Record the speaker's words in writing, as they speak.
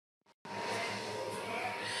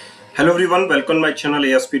Hello everyone, welcome to my channel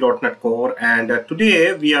ASP.NET Core, and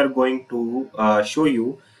today we are going to show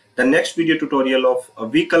you the next video tutorial of a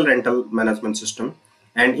vehicle rental management system.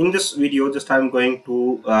 And in this video just I'm going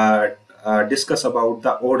to discuss about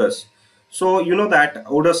the orders. So you know that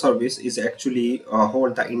order service is actually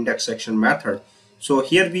hold the index section method. So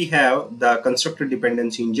here we have the constructor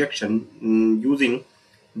dependency injection using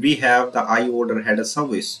we have the iOrder header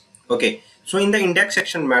service. Okay, so in the index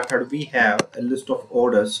section method we have a list of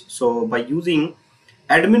orders. So by using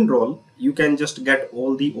admin role you can just get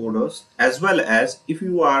all the orders, as well as if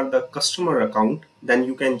you are the customer account then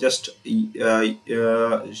you can just then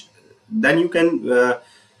you can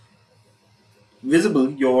visible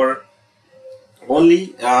your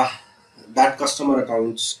only that customer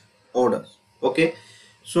accounts orders. Okay,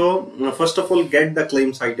 so first of all, get the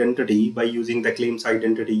claims identity. By using the claims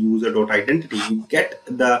identity user.identity, you get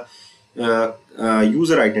the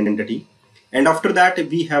user identity, and after that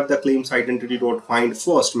we have the claims identity dot find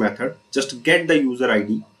first method. Just get the user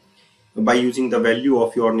ID by using the value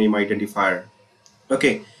of your name identifier.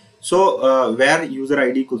 Okay, so where user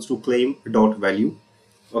ID equals to claim dot value.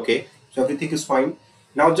 Okay, so everything is fine.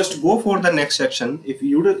 Now just go for the next section. If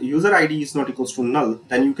user ID is not equals to null,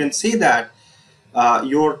 then you can say that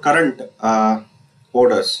your current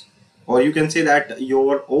orders, or you can say that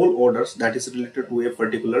your all orders that is related to a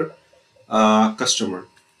particular customer.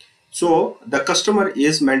 So the customer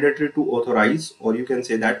is mandatory to authorize, or you can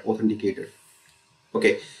say that authenticated.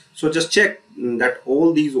 Okay, so just check that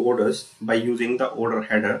all these orders by using the order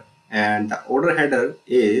header, and the order header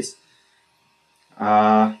is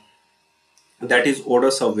uh, that is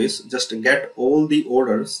order service. Just get all the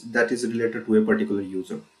orders that is related to a particular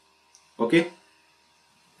user. Okay,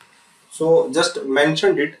 so just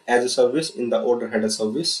mentioned it as a service in the order header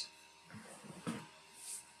service.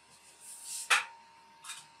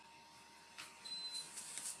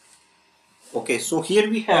 Okay, so here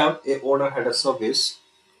we have a order header service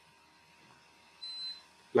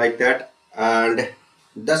like that, and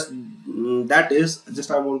that is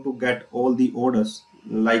just I want to get all the orders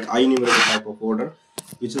like IEnumerable type of order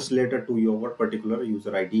which is related to your particular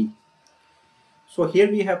user ID. So here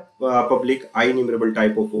we have public IEnumerable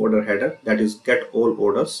type of order header, that is get all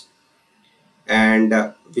orders, and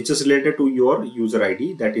which is related to your user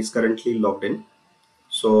ID that is currently logged in.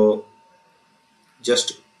 So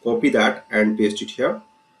just copy that and paste it here,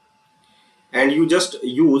 and you just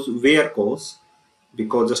use where clause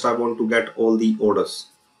because just I want to get all the orders.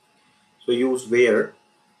 So use where,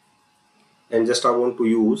 and just I want to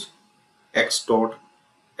use x.id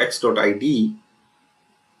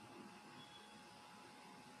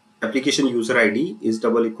application user ID is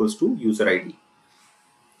double equals to user ID.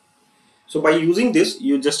 So by using this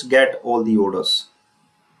you just get all the orders,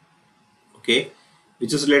 okay,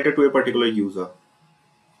 which is related to a particular user.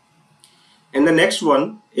 And the next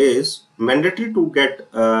one is mandatory to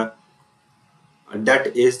get that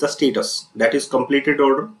is the status, that is completed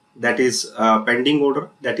order, that is pending order,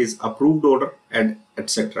 that is approved order, and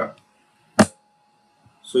etc.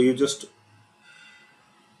 So you just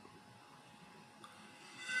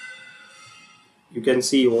you can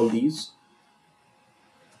see all these.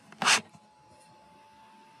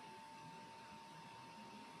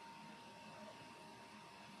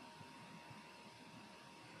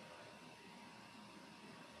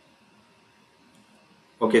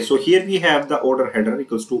 Okay, so here we have the order header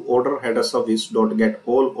equals to order header service dot get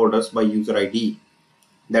all orders by user ID,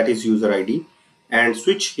 that is user ID, and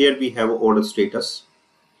switch here we have order status,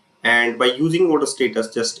 and by using order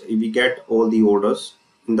status just we get all the orders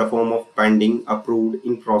in the form of pending, approved,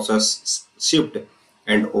 in process, shipped,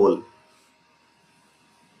 and all.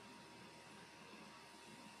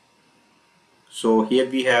 So here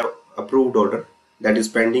we have approved order, that is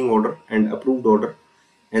pending order, and approved order,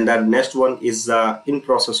 and the next one is in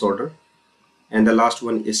process order, and the last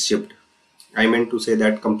one is shipped. I meant to say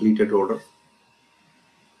that completed order.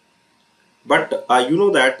 But you know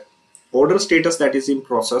that order status that is in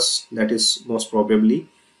process, that is most probably,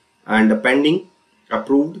 and the pending,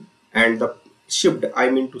 approved, and the shipped, I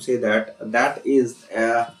mean to say that that is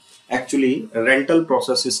actually rental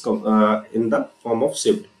process is in the form of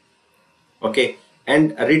shipped. Okay,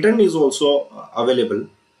 and a return is also available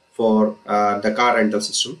for the car rental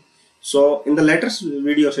system. So in the latest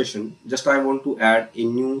video session just I want to add a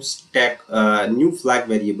new stack new flag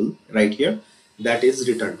variable right here, that is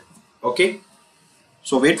returned. Okay,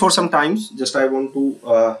 so wait for some times, just I want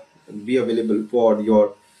to be available for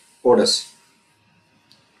your orders.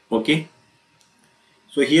 Okay,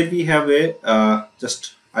 so here we have a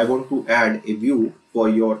just I want to add a view for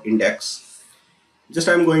your index. Just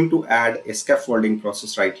I'm going to add a scaffolding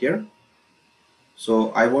process right here.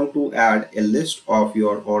 So I want to add a list of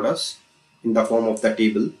your orders in the form of the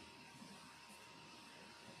table.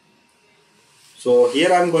 So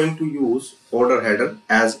here I'm going to use order header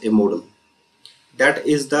as a model. That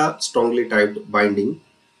is the strongly typed binding,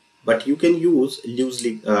 but you can use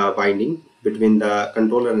loosely binding between the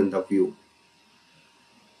controller and the view.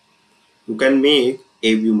 You can make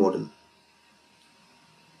a view model.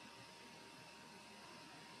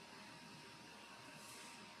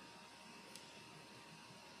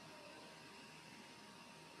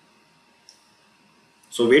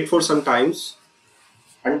 So wait for some times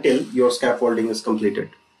until your scaffolding is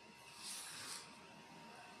completed.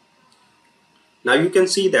 Now you can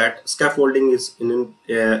see that scaffolding is in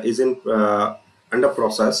under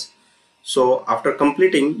process. So after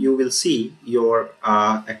completing, you will see your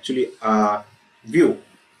actually view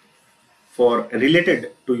for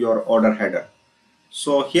related to your order header.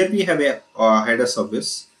 So here we have a header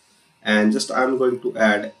service, and just I'm going to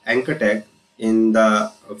add anchor tag in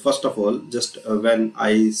the first of all, just when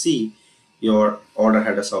I see your order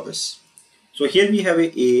header service. So here we have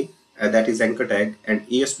a that is anchor tag, and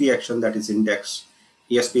ASP action, that is index,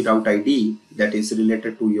 ASP route ID, that is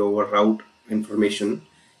related to your route information,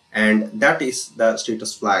 and that is the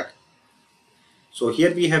status flag. So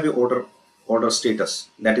here we have a order status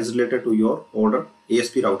that is related to your order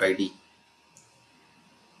ASP route ID.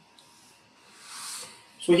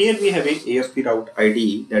 So here we have a ASP route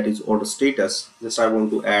ID, that is order status. This I want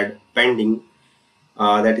to add pending,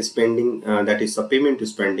 that is pending, that is the payment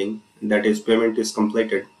is pending, that is payment is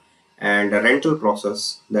completed, and a rental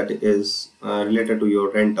process, that is related to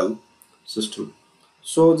your rental system.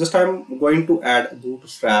 So just I'm going to add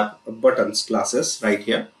bootstrap buttons classes right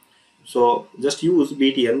here. So just use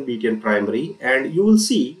btn primary, and you will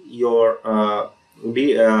see your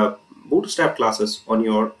bootstrap classes on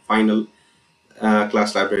your final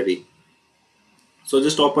class library. So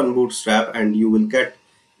just open bootstrap and you will get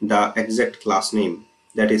the exact class name,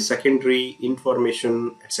 that is secondary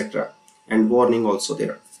information, etc., and warning also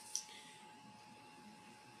there.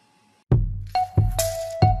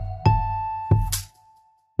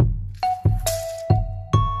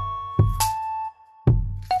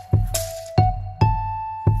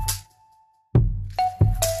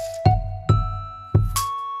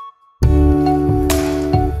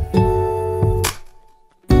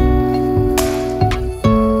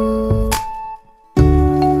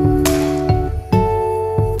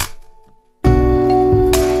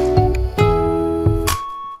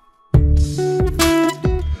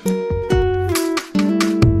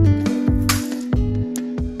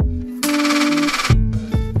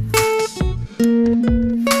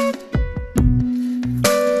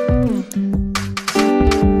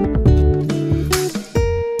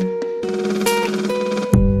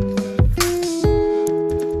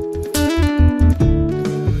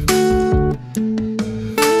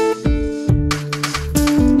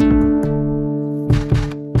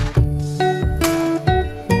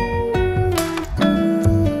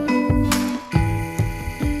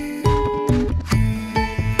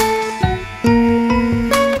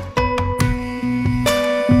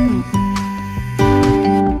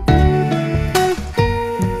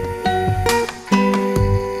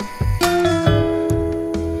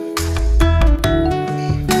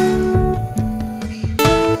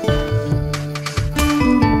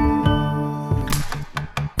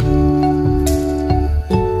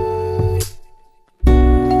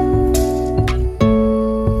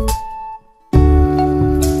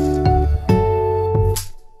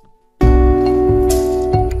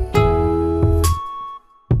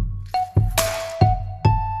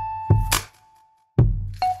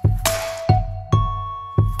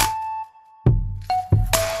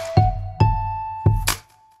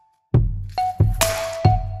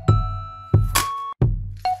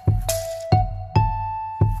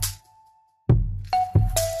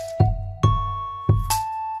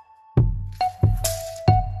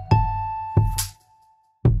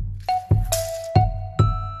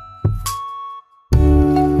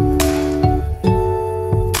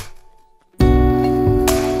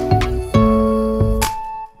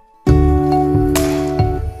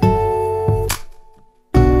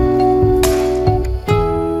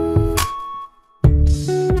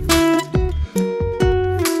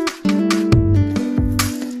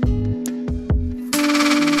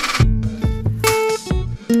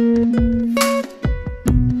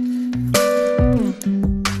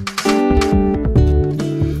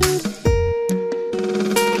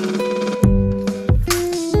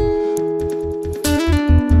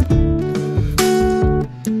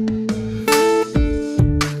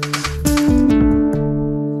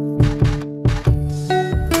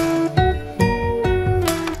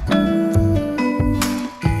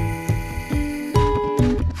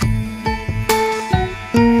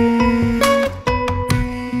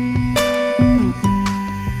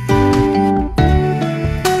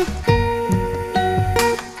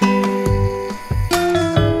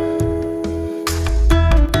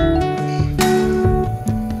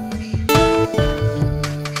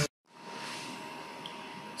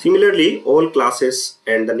 Similarly, all classes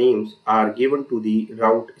and the names are given to the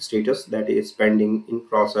route status, that is pending, in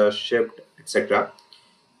process, shipped, etc.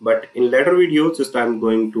 But in later videos, just I'm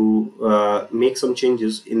going to make some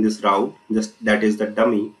changes in this route, just that is the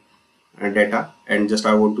dummy data, and just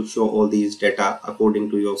I want to show all these data according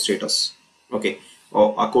to your status, okay,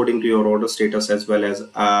 or according to your order status as well as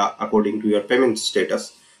according to your payment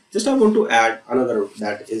status. Just I want to add another,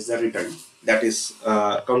 that is the return, that is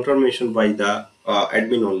confirmation by the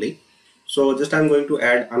admin only. So just I'm going to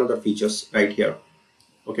add another features right here.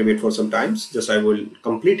 Okay, wait for some times, just I will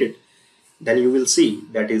complete it, then you will see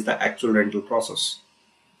that is the actual rental process.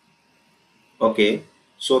 Okay,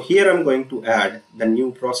 so here I'm going to add the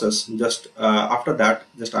new process. Just after that,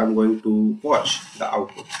 just I'm going to watch the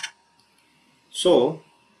output. So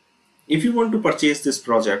if you want to purchase this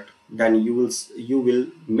project, then you will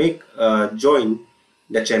make join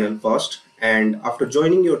the channel first, and after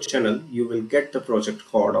joining your channel you will get the project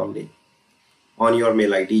code only on your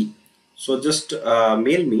mail ID. So just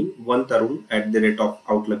mail me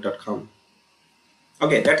onetarun@outlook.com.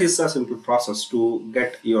 Okay, that is a simple process to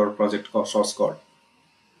get your project source code.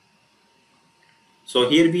 So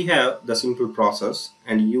here we have the simple process,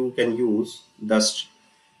 and you can use this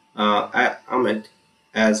Amit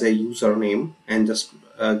as a username, and just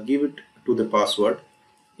give it to the password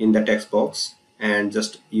in the text box, and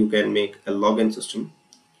just you can make a login system,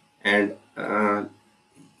 and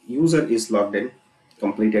user is logged in,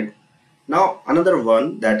 completed. Now another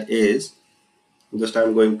one, that is, just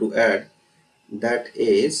I'm going to add, that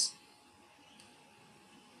is,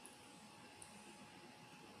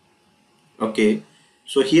 okay,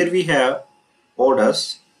 so here we have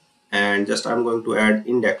orders, and just I'm going to add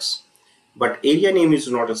index, but area name is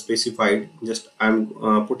not specified. Just I'm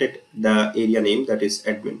put it the area name, that is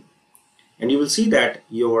admin, and you will see that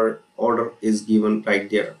your order is given right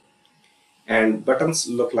there, and buttons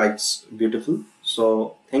look like beautiful.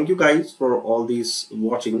 So thank you guys for all these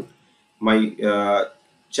watching my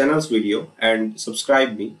channel's video, and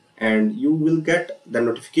subscribe me, and you will get the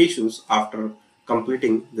notifications after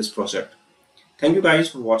completing this project. Thank you guys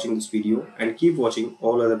for watching this video, and keep watching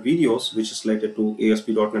all other videos which is related to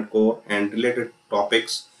ASP.NET Core and related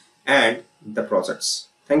topics and the projects.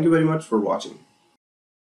 Thank you very much for watching.